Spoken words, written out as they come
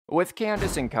With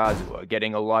Candace and Kazuha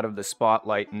getting a lot of the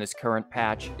spotlight in this current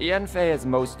patch, Yanfei has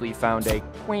mostly found a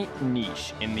quaint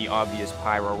niche in the obvious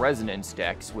Pyro Resonance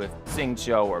decks with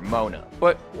Xingqiu or Mona.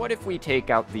 But what if we take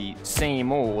out the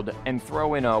same old and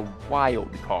throw in a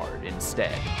wild card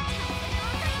instead?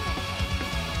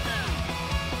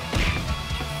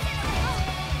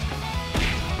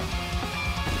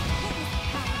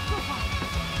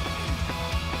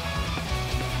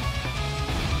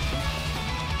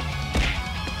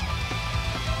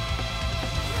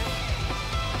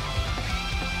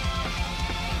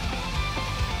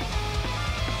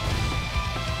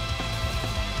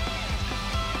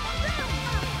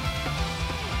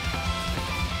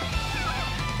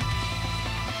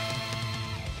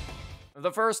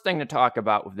 The first thing to talk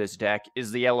about with this deck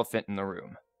is the elephant in the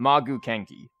room, Maguu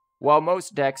Kenki. While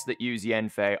most decks that use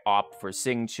Yanfei opt for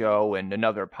Xingqiu and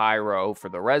another Pyro for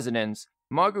the Resonance,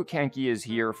 Maguu Kenki is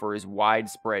here for his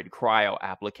widespread Cryo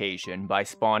application by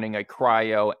spawning a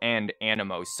Cryo and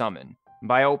Anemo summon.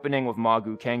 By opening with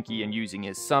Maguu Kenki and using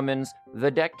his summons,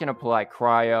 the deck can apply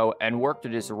Cryo and work to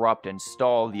disrupt and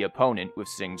stall the opponent with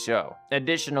Xingqiu.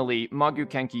 Additionally, Maguu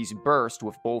Kenki's burst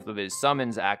with both of his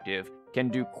summons active can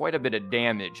do quite a bit of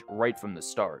damage right from the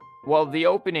start. While the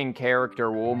opening character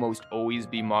will almost always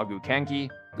be Maguu Kenki,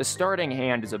 the starting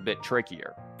hand is a bit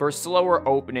trickier. For slower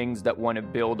openings that want to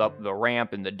build up the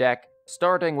ramp in the deck,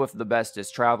 starting with the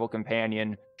Bestest Travel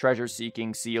Companion, Treasure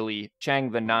Seeking Sealy, Chang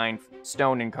the Ninth,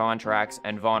 Stone and Contracts,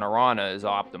 and Vonarana is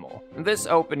optimal. This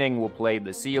opening will play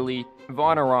the Sealy,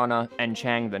 Vonarana, and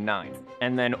Chang the Ninth,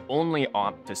 and then only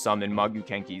opt to summon Maguu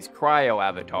Kenki's Cryo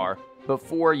avatar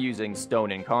before using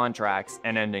Stone and Contracts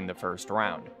and ending the first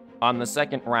round. On the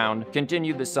second round,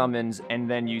 continue the summons and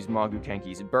then use Maguu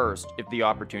Kenki's burst if the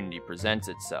opportunity presents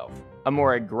itself. A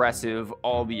more aggressive,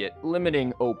 albeit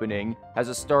limiting opening has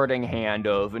a starting hand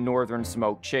of Northern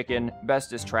Smoked Chicken,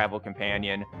 Bestest Travel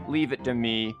Companion, Leave It to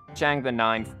Me, Chang the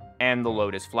Ninth, and the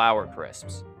Lotus Flower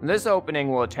Crisps. This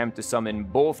opening will attempt to summon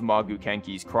both Maguu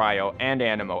Kenki's Cryo and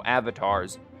Anemo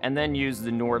avatars, and then use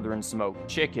the Northern Smoked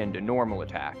Chicken to normal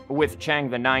attack. With Chang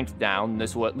the Ninth down,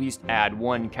 this will at least add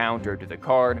one counter to the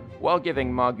card, while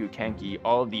giving Maguu Kenki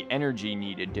all the energy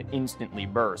needed to instantly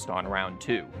burst on round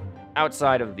 2.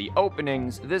 Outside of the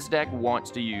openings, this deck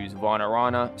wants to use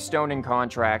Vonarana, Stone and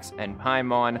Contracts, and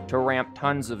Paimon to ramp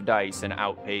tons of dice and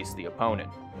outpace the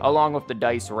opponent. Along with the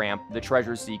dice ramp, the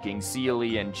Treasure Seeking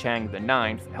Sealy and Chang the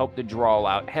Ninth help to draw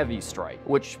out Heavy Strike,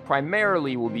 which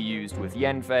primarily will be used with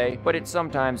Yanfei, but it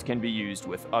sometimes can be used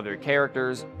with other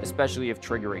characters, especially if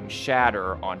triggering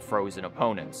Shatter on frozen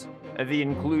opponents. The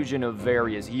inclusion of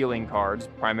various healing cards,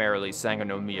 primarily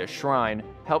Sangonomiya Shrine,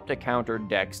 help to counter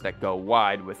decks that go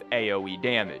wide with AoE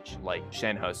damage, like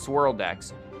Shenhe Swirl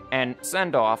decks, and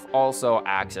Send Off also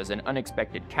acts as an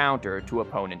unexpected counter to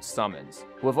opponents' summons.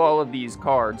 With all of these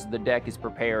cards, the deck is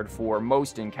prepared for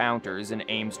most encounters and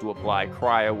aims to apply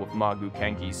Cryo with Maguu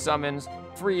Kenki's summons,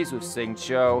 freeze with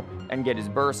Xingqiu, and get his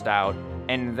burst out,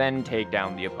 and then take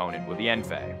down the opponent with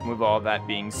Yanfei. With all that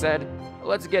being said,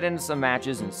 let's get into some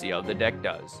matches and see how the deck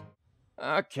does.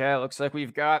 Okay, looks like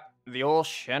we've got the old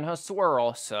Shenhe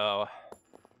Swirl, so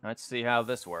let's see how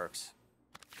this works.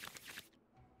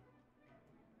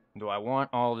 Do I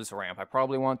want all this ramp? I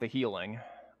probably want the healing.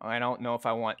 I don't know if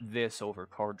I want this over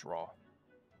card draw.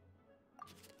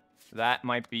 That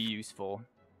might be useful.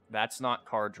 That's not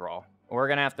card draw. We're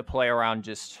gonna have to play around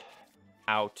just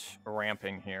out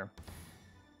ramping here.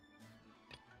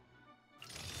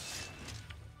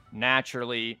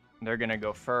 Naturally, they're gonna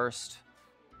go first.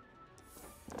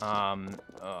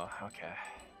 Okay.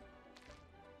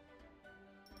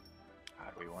 How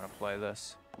do we want to play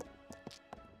this?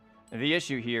 The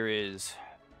issue here is,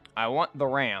 I want the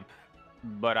ramp,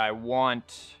 but I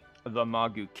want the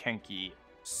Maguu Kenki,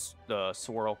 the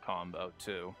Swirl combo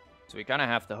too. So we kind of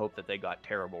have to hope that they got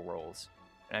terrible rolls.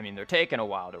 I mean, they're taking a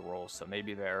while to roll, so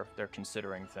maybe they're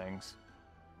considering things.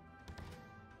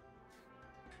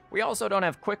 We also don't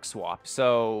have Quick Swap,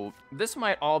 so this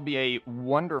might all be a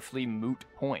wonderfully moot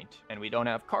point, and we don't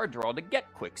have card draw to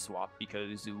get Quick Swap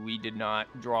because we did not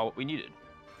draw what we needed.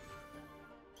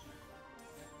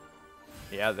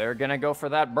 Yeah, they're gonna go for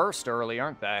that burst early,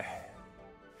 aren't they?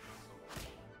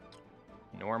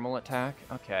 Normal attack?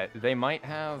 Okay, they might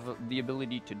have the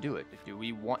ability to do it. Do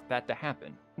we want that to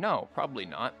happen? No, probably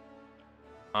not.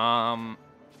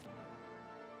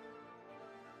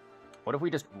 What if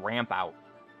we just ramp out?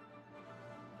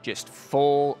 Just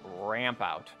full ramp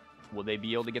out. Will they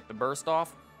be able to get the burst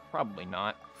off? Probably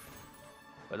not.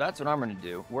 But that's what I'm gonna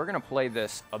do. We're gonna play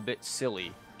this a bit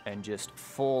silly and just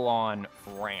full on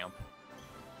ramp.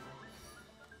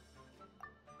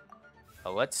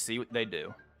 Let's see what they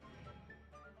do.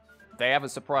 they have a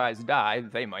surprise die,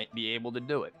 they might be able to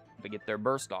do it, to get their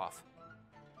burst off.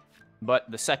 But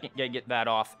the second they get that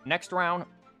off next round,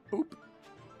 oop,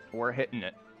 we're hitting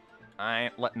it. I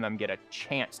ain't letting them get a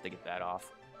chance to get that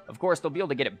off. Of course, they'll be able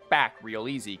to get it back real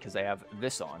easy because they have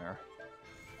this on her.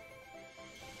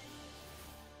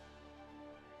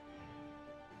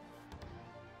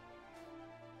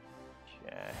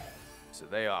 Okay, so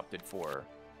they opted for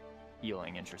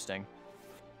healing, interesting.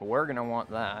 But we're going to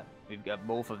want that. We've got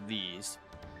both of these.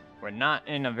 We're not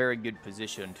in a very good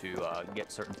position to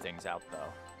get certain things out,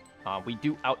 though. We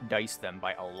do outdice them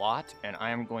by a lot, and I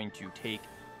am going to take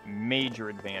major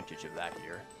advantage of that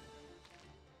here.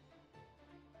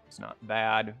 It's not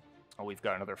bad. Oh, we've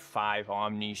got another 5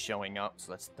 Omnis showing up,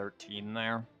 so that's 13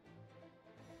 there.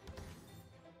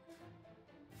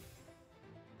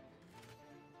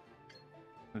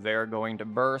 They're going to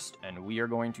burst, and we are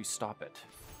going to stop it.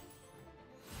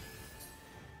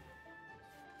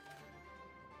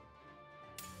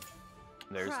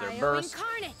 There's their burst.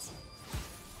 Incarnate.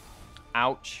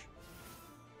 Ouch.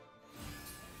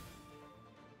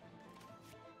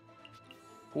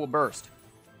 Cool burst.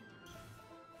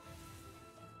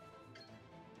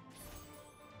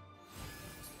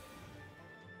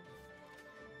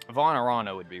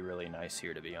 Vonarana would be really nice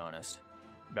here, to be honest.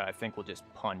 But I think we'll just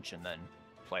punch and then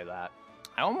play that.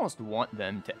 I almost want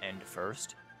them to end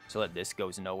first so that this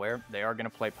goes nowhere. They are going to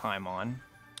play Paimon,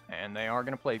 and they are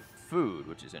going to play Food,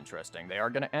 which is interesting. They are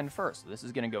going to end first. So this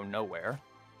is going to go nowhere.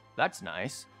 That's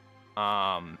nice.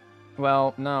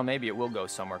 Well, no, maybe it will go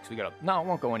somewhere because we got to... No, it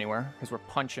won't go anywhere because we're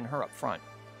punching her up front.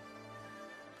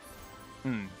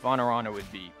 Vonarana would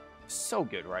be so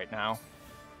good right now.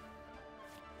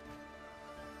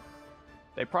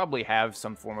 They probably have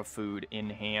some form of food in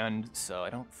hand, so I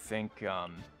don't think... I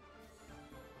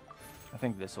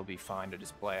think this will be fine to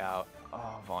just play out.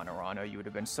 Oh, Vonarana, you would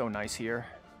have been so nice here.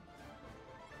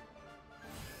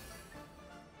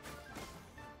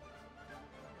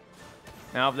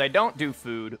 Now, if they don't do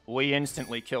food, we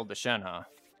instantly killed the Shenhe.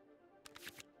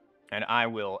 And I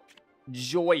will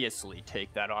joyously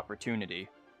take that opportunity.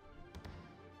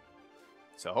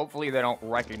 So hopefully they don't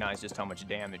recognize just how much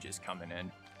damage is coming in.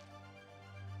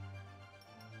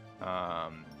 Yeah,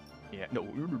 no.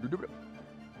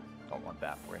 Don't want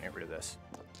that. We're gonna get rid of this.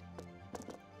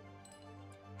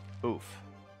 Oof.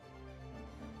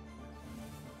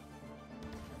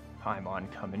 Paimon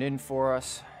coming in for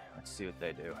us. Let's see what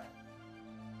they do.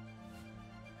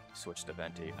 Switch to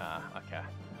Venti. Okay.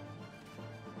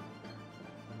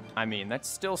 I mean, that's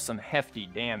still some hefty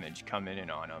damage coming in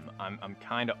on them. I'm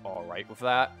kind of alright with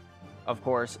that. Of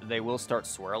course, they will start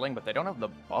swirling, but they don't have the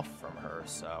buff from her,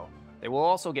 so... They will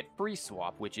also get Freeze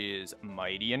Swap, which is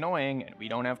mighty annoying, and we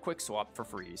don't have Quick Swap for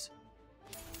Freeze.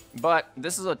 But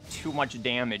this is too much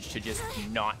damage to just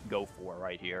not go for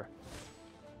right here.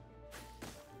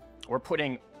 We're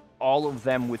putting all of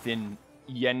them within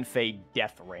Yanfei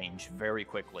death range very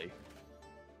quickly.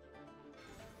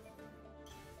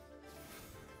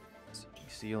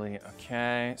 Sealy,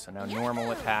 okay, so now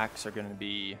normal attacks are going to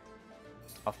be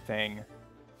a thing.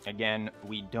 Again,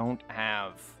 we don't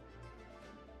have...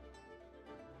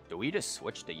 Do we just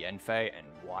switch to Yanfei and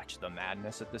watch the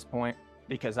madness at this point?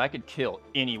 Because I could kill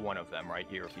any one of them right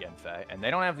here with Yanfei, and they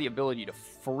don't have the ability to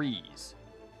freeze.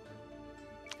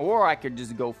 Or I could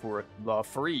just go for the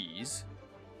freeze.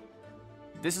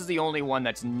 This is the only one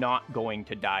that's not going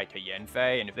to die to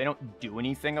Yanfei, and if they don't do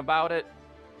anything about it,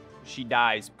 she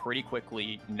dies pretty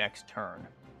quickly next turn.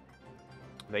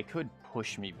 They could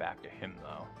push me back to him,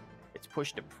 though. It's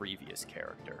pushed a previous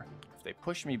character. If they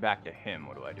push me back to him,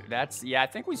 what do I do? That's... Yeah, I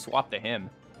think we swap to him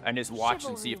and just watch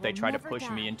and see if they try to push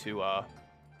me into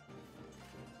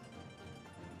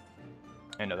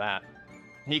that.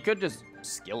 He could just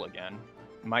skill again.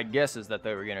 My guess is that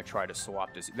they were going to try to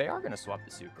swap to... They are going to swap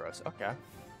to Sucrose. Okay.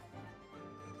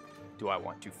 Do I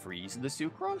want to freeze the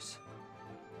Sucrose?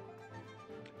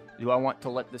 Do I want to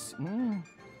let this...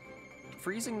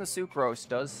 Freezing the Sucrose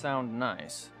does sound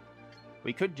nice.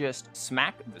 We could just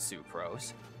smack the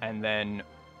Sucrose and then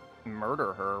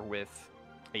murder her with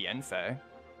a Yanfei.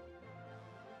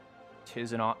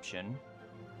 'Tis an option.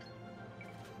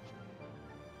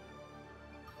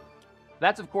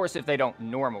 That's, of course, if they don't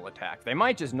normal attack. They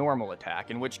might just normal attack,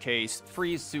 in which case,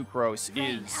 freeze Sucrose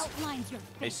is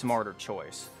a smarter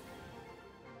choice.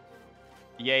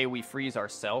 Yay, we freeze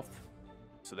ourselves,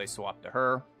 so they swap to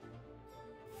her.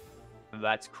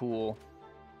 That's cool,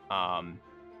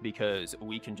 because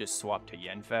we can just swap to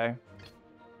Yanfei.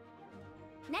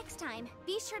 Next time,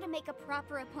 be sure to make a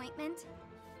proper appointment.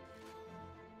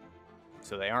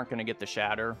 So they aren't going to get the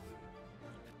Shatter.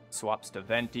 Swaps to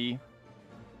Venti.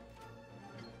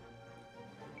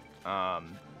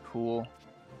 Cool.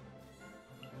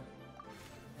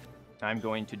 I'm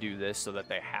going to do this so that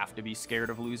they have to be scared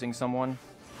of losing someone.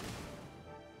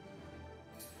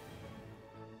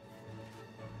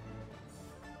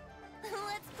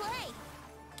 Let's play.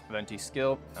 Venti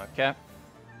skill. Okay.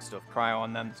 Still have cryo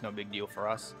on them. It's no big deal for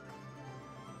us.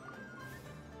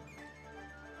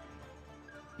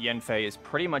 Yanfei is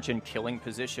pretty much in killing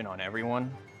position on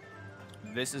everyone.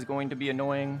 This is going to be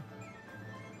annoying.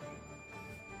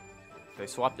 They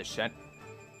swapped the Shen.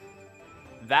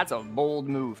 That's a bold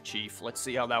move, Chief. Let's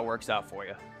see how that works out for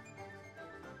you.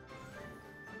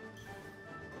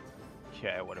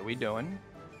 Okay, what are we doing?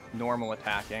 Normal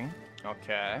attacking.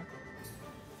 Okay.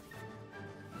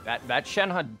 That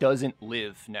Shenhe doesn't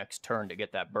live next turn to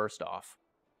get that burst off.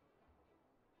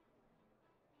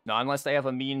 No, unless they have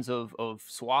a means of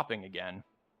swapping again.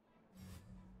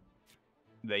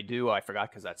 They do, I forgot,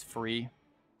 because that's free.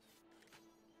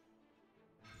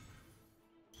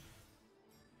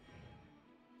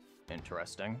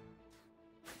 Interesting.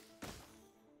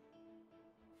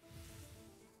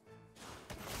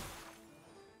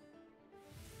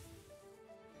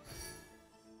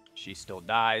 She still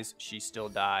dies. She still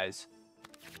dies.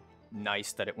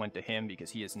 Nice that it went to him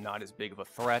because he is not as big of a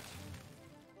threat.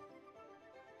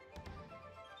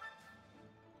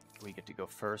 We get to go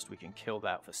first. We can kill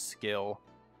that with a skill.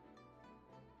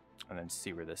 And then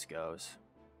see where this goes.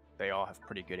 They all have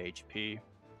pretty good HP.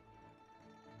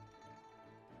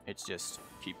 It's just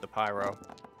keep the pyro.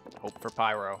 Hope for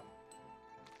pyro.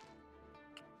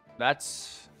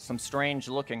 That's some strange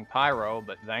looking pyro,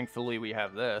 but thankfully we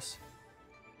have this.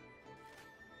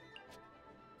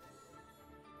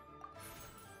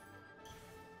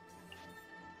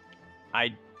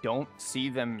 I don't see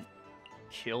them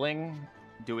killing,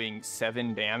 doing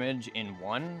 7 damage in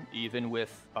one, even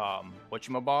with,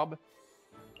 whatchamabob.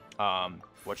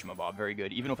 Whatchamabob, very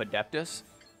good. Even with Adeptus.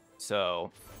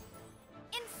 So,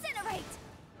 Incinerate.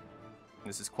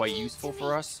 this is quite useful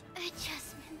for us.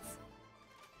 Adjustments.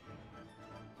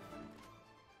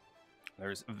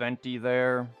 There's Venti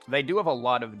there. They do have a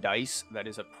lot of dice. That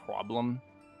is a problem.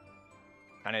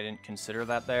 Kinda didn't consider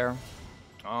that there.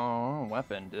 Oh,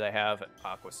 weapon. Do they have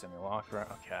Aqua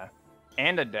Simulacra? Okay.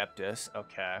 And Adeptus.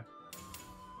 Okay.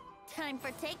 Time for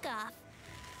takeoff.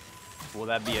 Will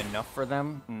that be enough for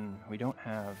them? We don't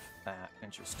have that.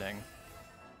 Interesting.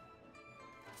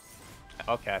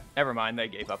 Okay. Never mind. They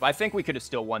gave up. I think we could have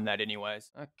still won that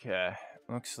anyways. Okay.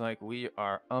 Looks like we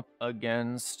are up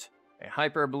against a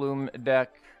Hyperbloom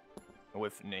deck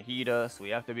with Nahida, so we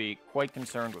have to be quite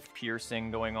concerned with piercing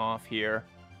going off here.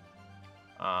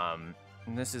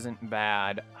 This isn't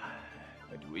bad.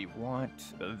 But do we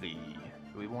want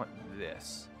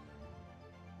this?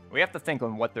 We have to think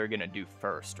on what they're going to do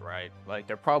first, right? Like,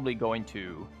 they're probably going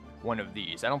to one of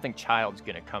these. I don't think Child's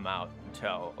going to come out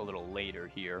until a little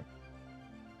later here.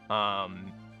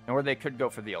 Or they could go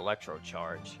for the Electro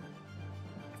Charge.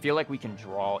 I feel like we can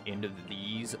draw into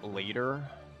these later.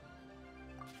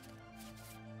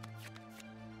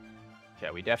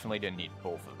 Okay, we definitely didn't need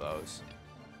both of those.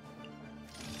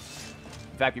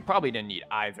 In fact, we probably didn't need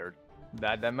either.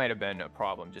 That might have been a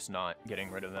problem, just not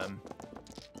getting rid of them.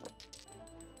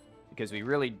 Because we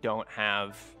really don't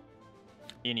have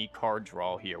any card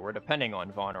draw here. We're depending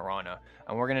on Vonarana.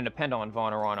 And we're going to depend on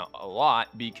Vonarana a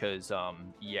lot because,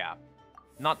 yeah,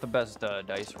 not the best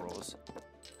dice rolls.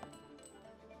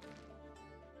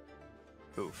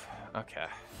 Oof. Okay.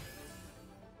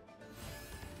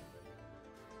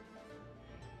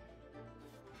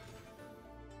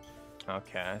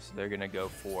 Okay, so they're going to go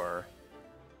for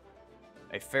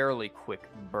a fairly quick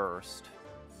burst.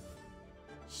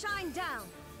 Shine down.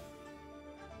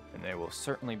 And they will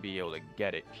certainly be able to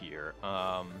get it here.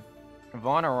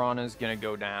 Vonarana's going to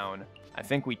go down. I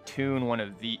think we tune one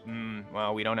of the...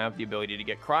 well, we don't have the ability to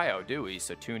get cryo, do we?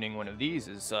 So tuning one of these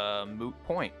is a moot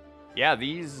point. Yeah,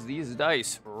 these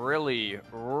dice really,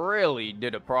 really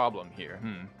did a problem here.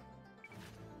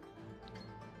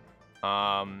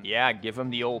 Yeah, give him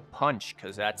the old punch,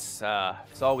 because that's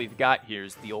all we've got here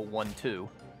is the old 1-2.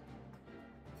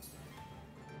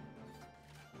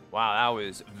 Wow, that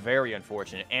was very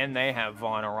unfortunate. And they have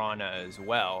Vonarana as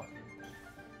well.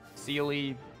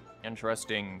 Sealy,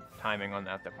 interesting timing on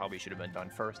that. That probably should have been done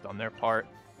first on their part.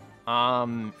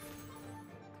 Yeah,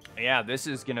 this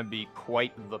is going to be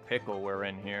quite the pickle we're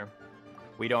in here.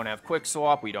 We don't have quick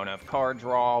swap. We don't have card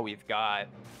draw. We've got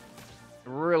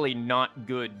really not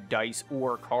good dice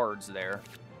or cards there.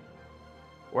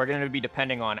 We're going to be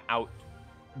depending on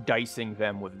out-dicing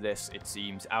them with this, it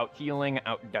seems. Out-healing,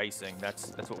 out-dicing.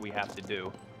 That's what we have to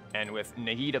do. And with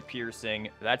Nahida piercing,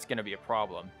 that's going to be a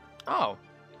problem. Oh,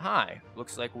 hi.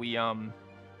 Looks like we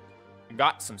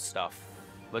got some stuff.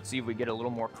 Let's see if we get a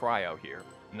little more cryo here.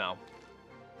 No.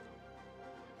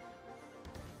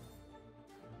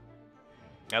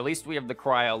 At least we have the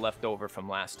cryo left over from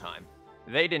last time.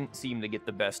 They didn't seem to get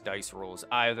the best dice rolls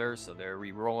either, so they're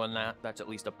re-rolling that. That's at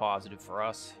least a positive for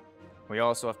us. We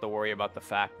also have to worry about the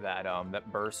fact that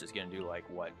that burst is going to do, like,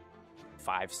 what,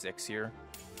 5, 6 here?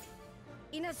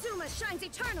 Inazuma shines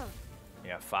eternal!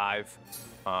 Yeah, 5.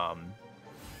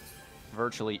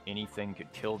 Virtually anything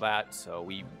could kill that, so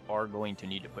we are going to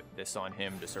need to put this on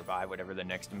him to survive whatever the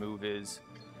next move is,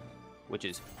 which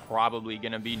is probably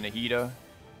going to be Nahida.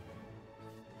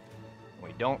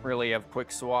 We don't really have quick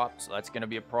swap, so that's going to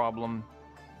be a problem.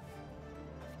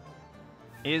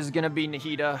 Is going to be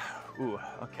Nahida. Ooh,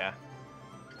 okay.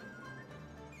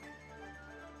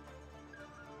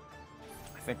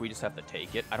 I think we just have to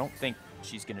take it. I don't think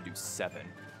she's going to do 7.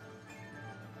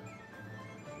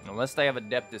 Unless they have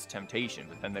Adeptus Temptation,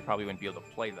 but then they probably wouldn't be able to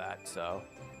play that, so...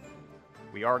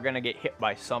 We are going to get hit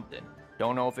by something.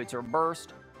 Don't know if it's her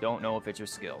burst, don't know if it's her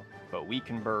skill, but we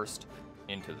can burst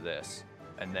into this.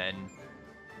 And then,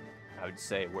 I would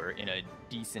say we're in a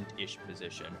decent-ish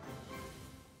position.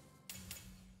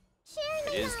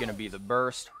 It is going to be the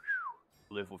burst.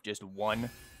 Live with just 1.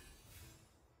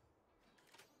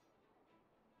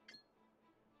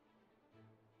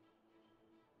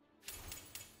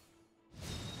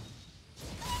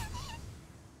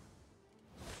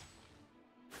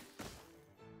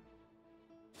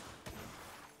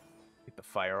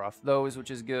 Fire off those, which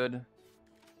is good.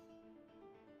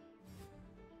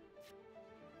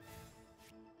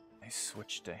 I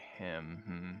switch to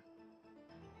him.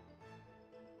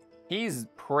 He's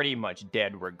pretty much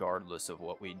dead regardless of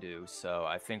what we do, so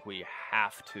I think we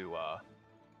have to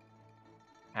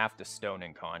stone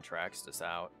and contracts this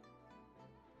out.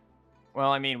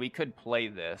 Well, I mean, we could play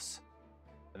this,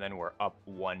 and then we're up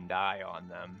 1 die on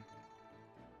them.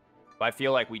 But I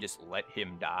feel like we just let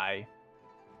him die.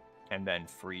 And then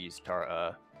freeze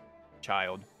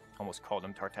Child. Almost called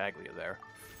him Tartaglia there.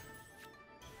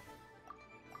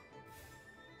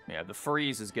 Yeah, the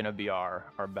freeze is going to be our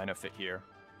benefit here.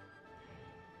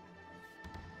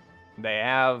 They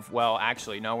have... Well,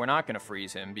 actually, no, we're not going to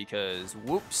freeze him because...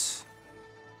 Whoops.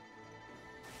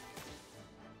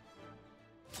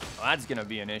 Well, that's going to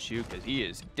be an issue because he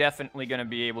is definitely going to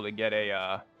be able to get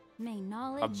a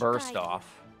burst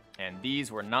off. And these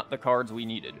were not the cards we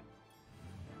needed.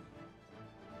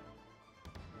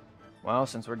 Well,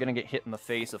 since we're going to get hit in the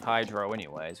face with Hydro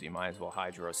anyways, we might as well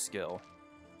Hydro skill.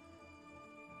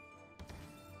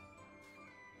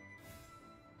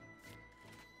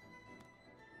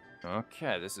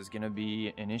 Okay, this is going to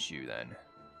be an issue then.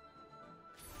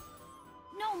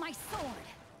 No, my sword!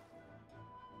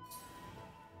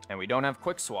 And we don't have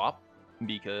quick swap,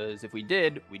 because if we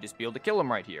did, we'd just be able to kill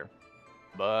him right here.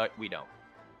 But we don't.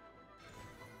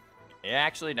 Yeah,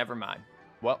 actually, never mind.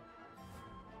 Well...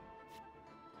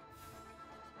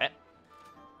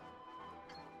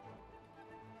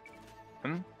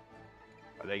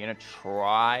 Are they gonna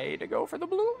try to go for the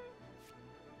bloom?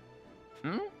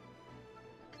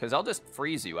 Because I'll just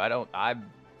freeze you.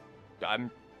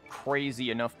 I'm crazy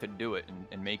enough to do it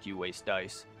and make you waste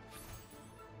dice.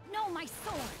 No, my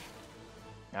sword.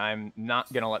 I'm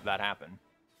not gonna let that happen.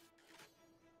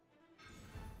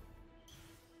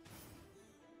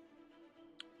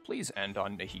 Please end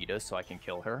on Nahida so I can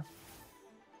kill her.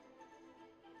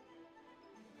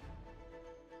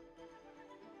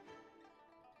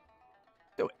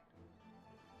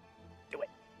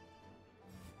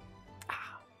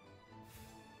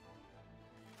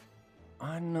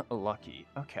 Unlucky.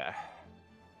 Okay.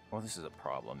 Well, this is a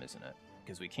problem, isn't it?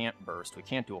 Because we can't burst. We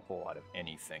can't do a whole lot of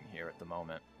anything here at the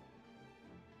moment.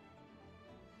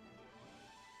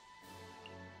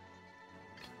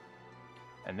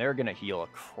 And they're going to heal a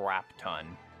crap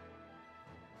ton.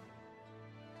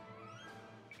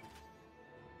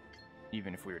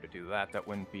 Even if we were to do that, that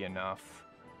wouldn't be enough.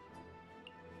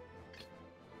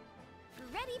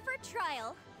 Ready for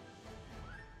trial.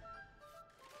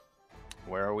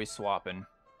 Where are we swapping?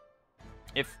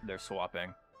 If they're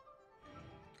swapping.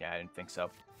 Yeah, I didn't think so.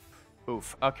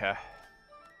 Oof, okay.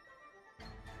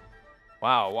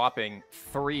 Wow, whopping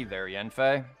 3 there,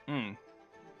 Yanfei.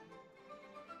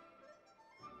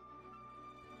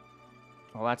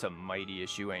 Well, that's a mighty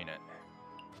issue, ain't it?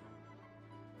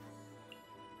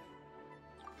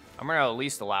 I'm gonna at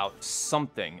least allow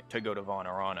something to go to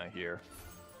Vonarana here.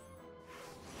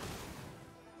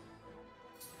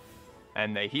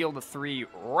 And they heal the 3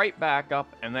 right back up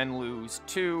and then lose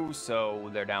 2, so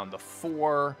they're down to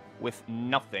 4 with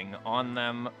nothing on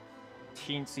them.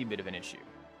 Teensy bit of an issue.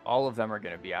 All of them are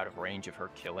going to be out of range of her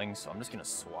killing, so I'm just going to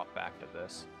swap back to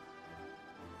this.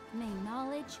 May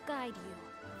knowledge guide you.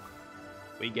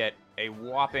 We get a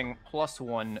whopping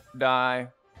 +1 die.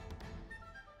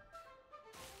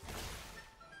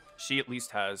 She at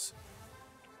least has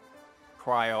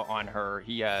cryo on her.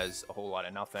 He has a whole lot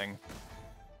of nothing.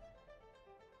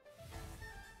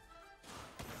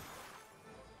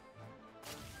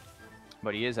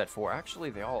 But he is at 4. Actually,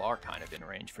 they all are kind of in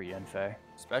range for Yanfei,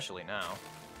 especially now.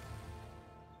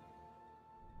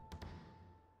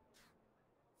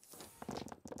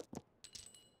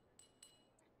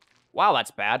 Wow,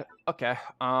 that's bad. Okay.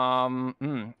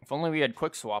 If only we had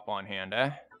quick swap on hand,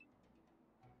 eh?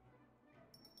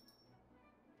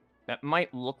 That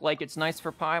might look like it's nice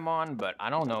for Paimon, but I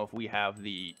don't know if we have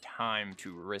the time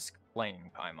to risk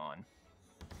playing Paimon.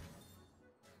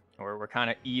 Or we're kind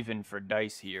of even for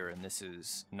dice here, and this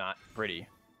is not pretty.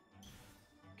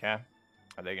 Okay.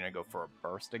 Are they going to go for a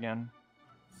burst again?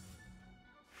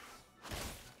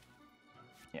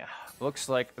 Yeah. Looks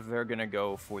like they're going to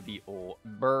go for the old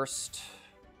burst.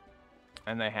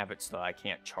 And they have it so I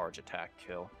can't charge attack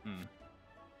kill.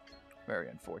 Very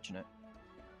unfortunate.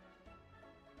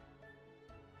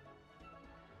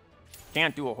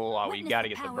 Can't do a whole lot. We got to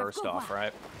get the burst off,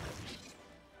 right?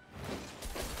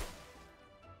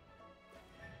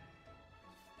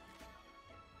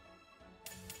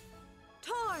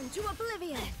 Torn to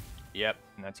oblivion. Yep,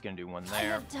 and that's going to do one there. I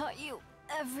have taught you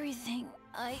everything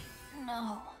I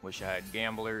know. Wish I had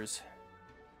gamblers.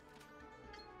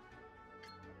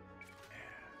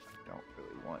 Don't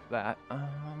really want that.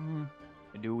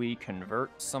 Do we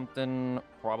convert something?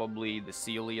 Probably the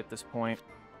Sealy at this point.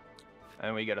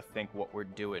 And we gotta think what we're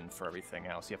doing for everything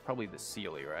else. Yeah, probably the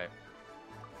Sealy, right?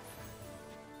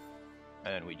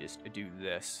 And then we just do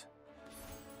this.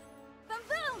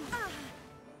 Boom!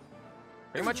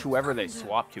 Pretty much whoever they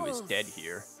swap to is dead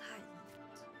here.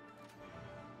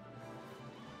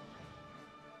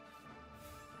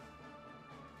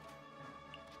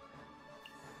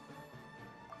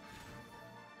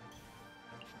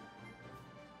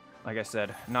 Like I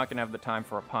said, not gonna have the time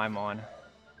for a Paimon.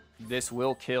 This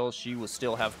will kill. She will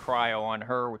still have cryo on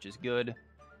her, which is good.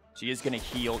 She is going to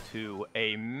heal to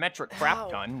a metric crap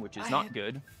ton, which is not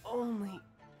good. Only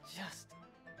just...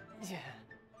 yeah.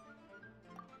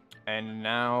 And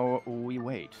now we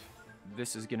wait.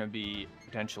 This is going to be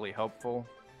potentially helpful.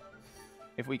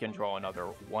 If we can draw another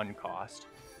 1 cost.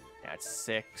 That's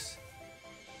 6.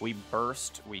 We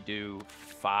burst, we do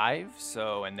 5,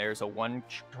 so, and there's a 1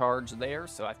 charge there,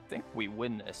 so I think we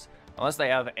win this. Unless they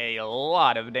have a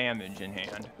lot of damage in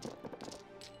hand.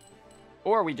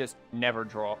 Or we just never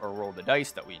draw or roll the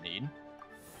dice that we need.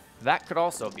 That could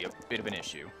also be a bit of an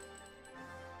issue.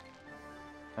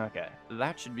 Okay,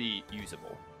 that should be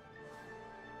usable.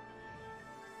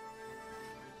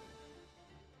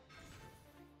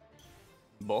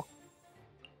 Book.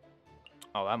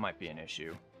 Oh, that might be an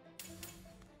issue.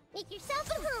 Make yourself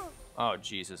a home. Oh,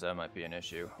 Jesus, that might be an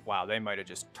issue. Wow, they might have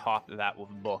just topped that with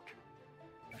book.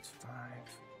 That's 5.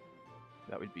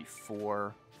 That would be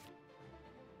 4.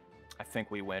 I think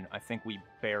we win. I think we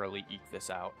barely eke this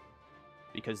out.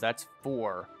 Because that's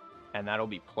 4, and that'll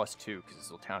be +2, because this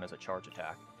will count as a charge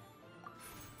attack.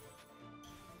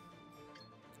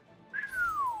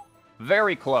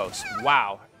 Very close.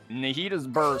 Wow. Nahida's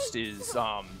burst is,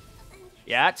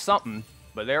 yeah, it's something.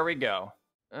 But there we go.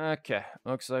 Okay,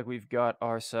 looks like we've got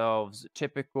ourselves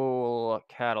typical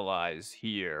Catalyze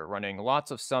here, running lots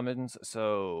of summons,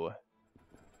 so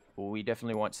we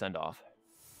definitely want send-off.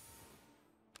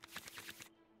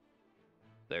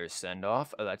 There's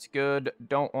send-off, that's good.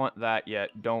 Don't want that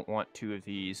yet, don't want 2 of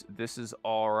these. This is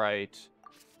alright.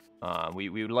 We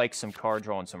would like some card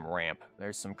draw and some ramp.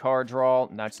 There's some card draw,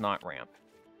 and that's not ramp.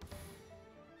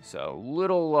 So,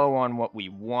 little low on what we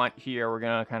want here. We're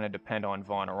going to kind of depend on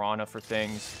Von Arana for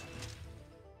things.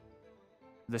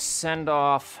 The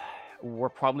send-off, we're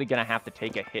probably going to have to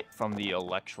take a hit from the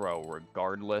Electro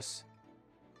regardless.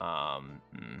 I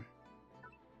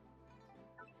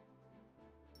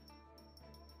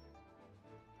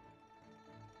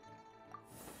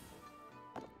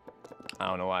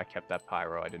don't know why I kept that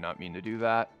Pyro. I did not mean to do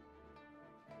that.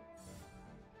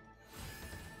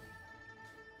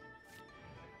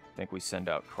 I think we send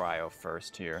out Cryo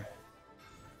first here.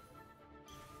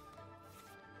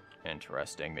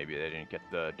 Interesting. Maybe they didn't get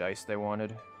the dice they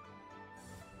wanted.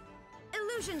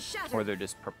 Illusion shattered. Or they're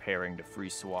just preparing to free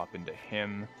swap into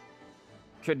him.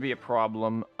 Could be a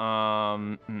problem. I'm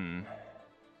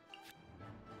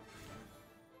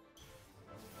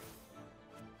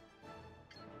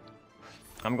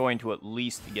going to at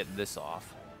least get this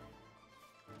off.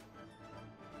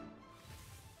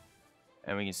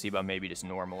 And we can see about maybe just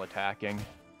normal attacking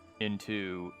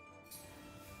into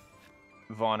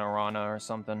Vonarana or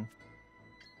something.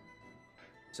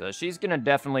 So she's going to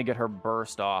definitely get her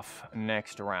burst off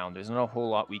next round. There's not a whole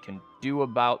lot we can do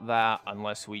about that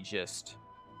unless we just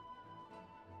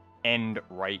end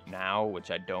right now, which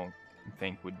I don't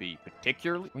think would be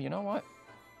particularly... Well, you know what?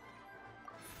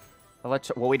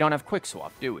 Well, we don't have Quick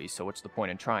Swap, do we? So what's the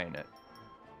point in trying it?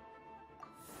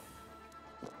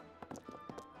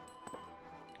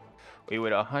 We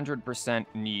would 100%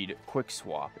 need Quick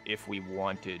Swap if we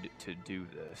wanted to do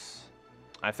this.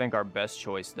 I think our best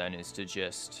choice then is to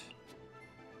just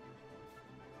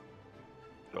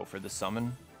go for the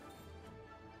summon.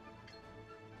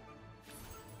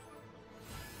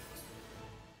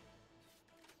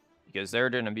 Because they're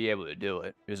going to be able to do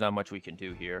it. There's not much we can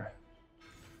do here.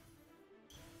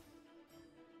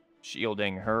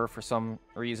 Shielding her for some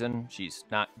reason. She's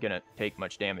not going to take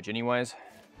much damage anyways.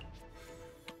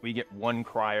 We get 1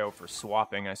 cryo for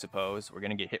swapping, I suppose. We're going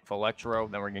to get hit for Electro.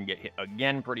 Then we're going to get hit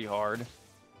again pretty hard.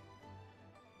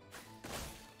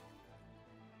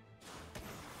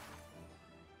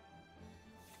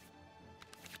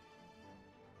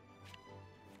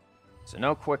 So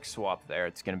no quick swap there.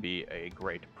 It's going to be a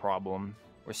great problem.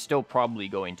 We're still probably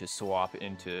going to swap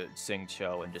into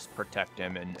Xingqiu and just protect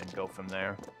him and go from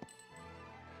there.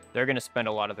 They're going to spend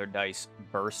a lot of their dice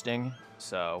bursting,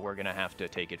 so we're going to have to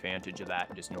take advantage of that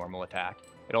and just normal attack.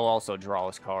 It'll also draw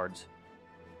us cards.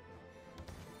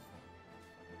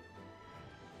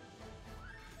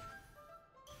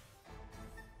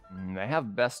 They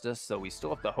have Bestus, so we still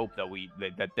have to hope that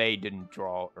that they didn't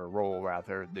draw, or roll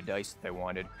rather, the dice that they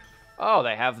wanted. Oh,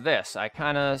 they have this. I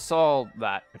kind of saw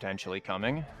that potentially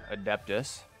coming.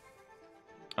 Adeptus.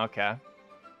 Okay.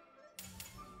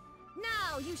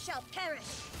 Now you shall perish.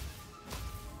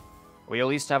 We at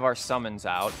least have our summons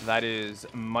out. That is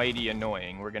mighty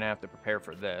annoying. We're going to have to prepare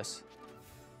for this.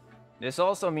 This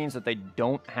also means that they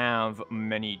don't have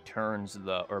many turns,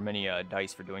 or many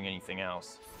dice for doing anything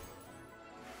else.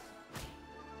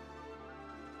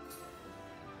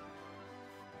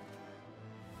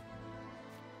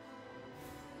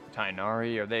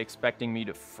 Tainari, are they expecting me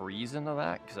to freeze into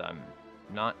that? Because I'm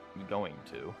not going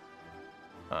to.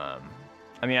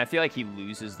 I mean, I feel like he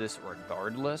loses this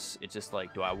regardless. It's just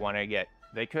like, do I want to get...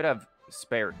 They could have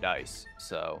spare dice,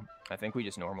 so I think we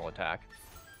just normal attack.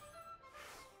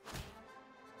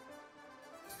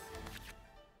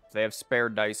 If they have spare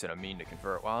dice and a mean to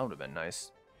convert, well, that would have been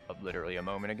nice literally a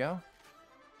moment ago.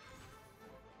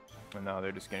 And now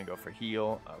they're just going to go for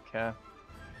heal. Okay.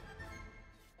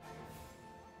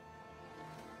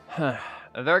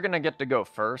 They're going to get to go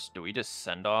first. Do we just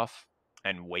send off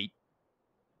and wait?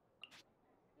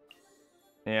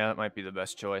 Yeah, that might be the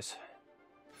best choice.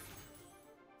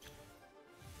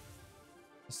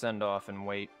 Send off and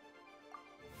wait.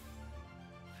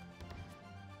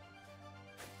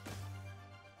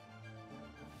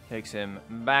 Takes him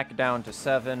back down to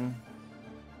 7.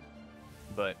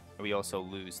 But we also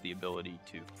lose the ability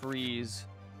to freeze.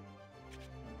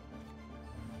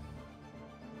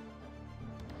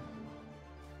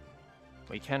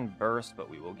 We can burst, but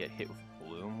we will get hit with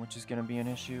Bloom, which is going to be an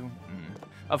issue.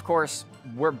 Of course,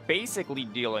 we're basically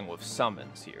dealing with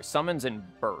summons here. Summons and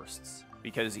bursts.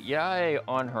 Because Yae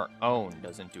on her own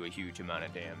doesn't do a huge amount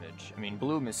of damage. I mean,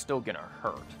 Bloom is still going to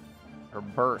hurt. Her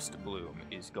burst Bloom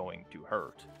is going to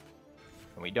hurt.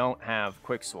 And we don't have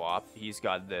Quick Swap. He's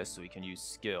got this, so we can use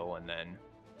skill and then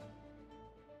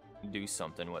do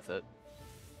something with it.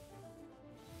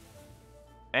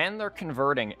 And they're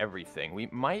converting everything. We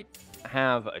might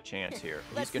have a chance here.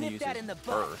 He's going to use his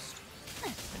burst.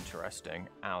 Interesting.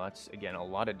 Ow, that's, again, a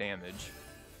lot of damage.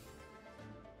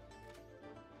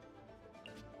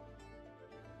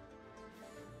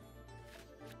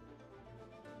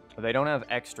 They don't have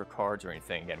extra cards or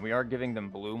anything. Again, we are giving them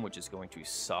Bloom, which is going to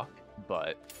suck,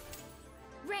 but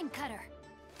Rain Cutter.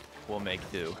 We'll make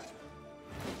do.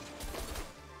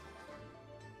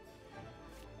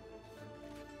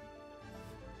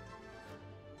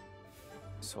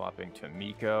 Swapping to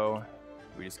Miko.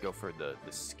 We just go for the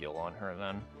skill on her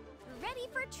then. Ready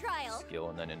for trial. Skill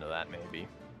and then into that maybe.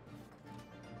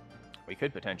 We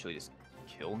could potentially just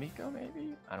kill Miko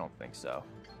maybe? I don't think so.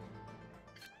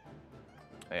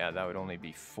 Yeah, that would only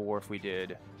be 4 if we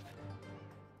did.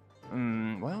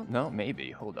 Well, no,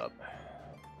 maybe. Hold up.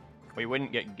 We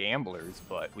wouldn't get gamblers,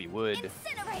 but we would.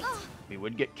 Incinerate. We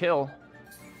would get kill.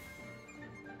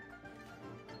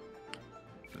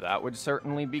 That would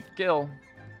certainly be kill.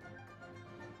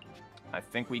 I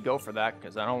think we go for that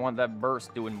because I don't want that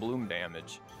burst doing Bloom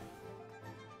damage.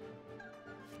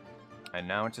 And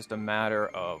now it's just a matter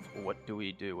of what do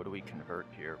we do? What do we convert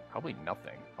here? Probably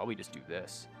nothing. Probably just do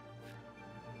this.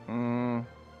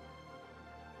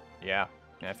 Yeah,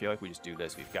 Yeah, I feel like we just do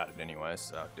this. We've got it anyway,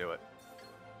 so do it.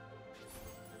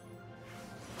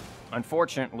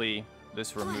 Unfortunately,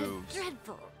 this removes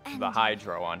the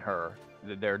Hydro on her.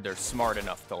 They're smart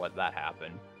enough to let that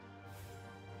happen.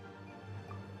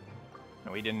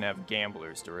 And we didn't have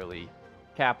gamblers to really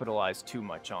capitalize too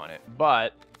much on it,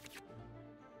 but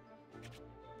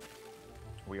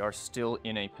we are still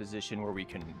in a position where we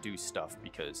can do stuff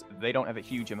because they don't have a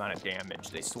huge amount of damage.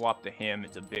 They swap to him,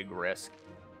 it's a big risk.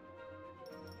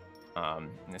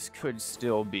 This could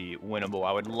still be winnable.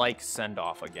 I would like send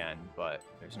off again, but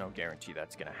there's no guarantee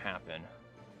that's gonna happen.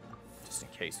 Just in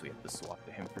case we have to swap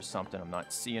to him for something. I'm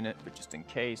not seeing it, but just in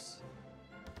case.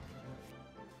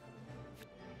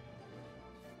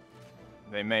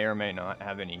 They may or may not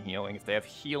have any healing. If they have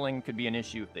healing, could be an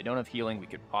issue. If they don't have healing, we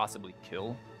could possibly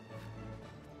kill.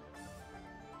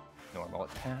 Normal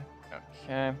attack.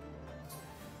 Okay. I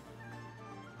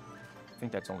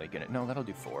think that's only gonna... No, that'll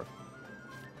do 4.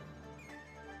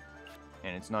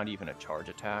 And it's not even a charge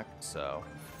attack, so...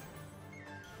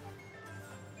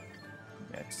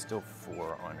 Yeah, it's still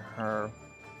 4 on her.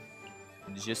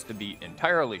 Just to be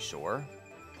entirely sure...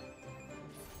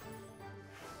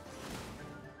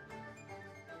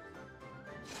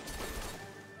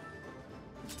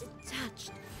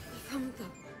 Detached from the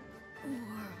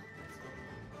world.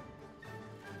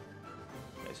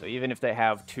 Okay, so even if they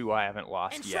have 2 I haven't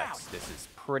lost yet, this is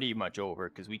pretty much over,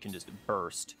 because we can just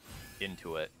burst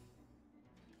into it.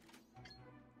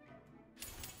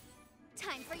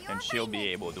 Time for your And she'll be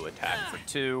able to attack for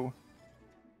 2.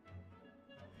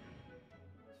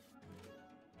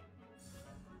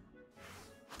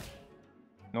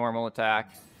 Normal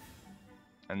attack.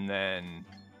 And then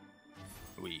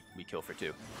we kill for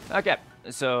 2. Okay,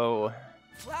 so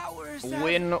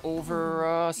win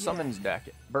over summons deck,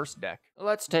 burst deck.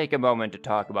 Let's take a moment to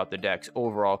talk about the deck's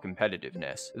overall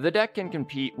competitiveness. The deck can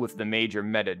compete with the major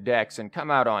meta decks and come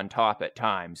out on top at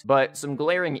times, but some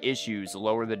glaring issues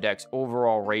lower the deck's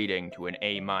overall rating to an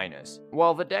A-.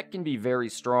 While the deck can be very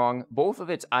strong, both of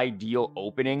its ideal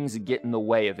openings get in the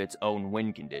way of its own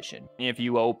win condition. If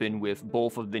you open with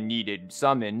both of the needed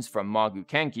summons from Maguu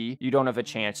Kenki, you don't have a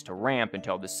chance to ramp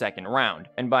until the second round,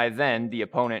 and by then the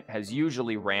opponent has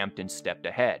usually ramped and stepped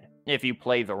ahead. If you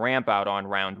play the ramp out on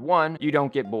round 1, you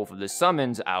don't get both of the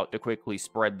summons out to quickly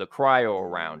spread the cryo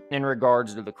around. In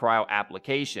regards to the cryo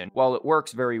application, while it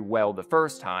works very well the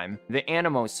first time, the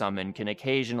Animo summon can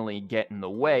occasionally get in the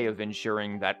way of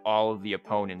ensuring that all of the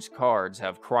opponent's cards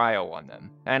have cryo on them.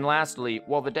 And lastly,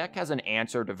 while the deck has an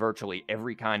answer to virtually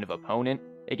every kind of opponent,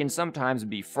 it can sometimes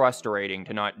be frustrating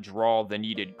to not draw the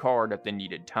needed card at the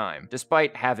needed time,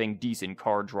 despite having decent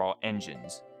card draw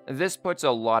engines. This puts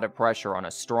a lot of pressure on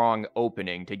a strong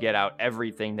opening to get out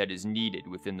everything that is needed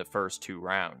within the first 2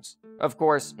 rounds. Of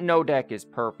course, no deck is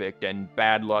perfect, and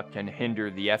bad luck can hinder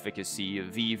the efficacy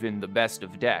of even the best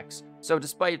of decks, so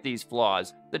despite these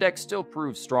flaws, the deck still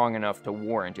proves strong enough to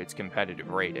warrant its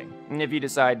competitive rating. And if you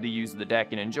decide to use the deck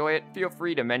and enjoy it, feel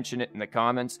free to mention it in the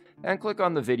comments, and click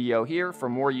on the video here for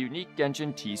more unique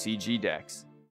Genshin TCG decks.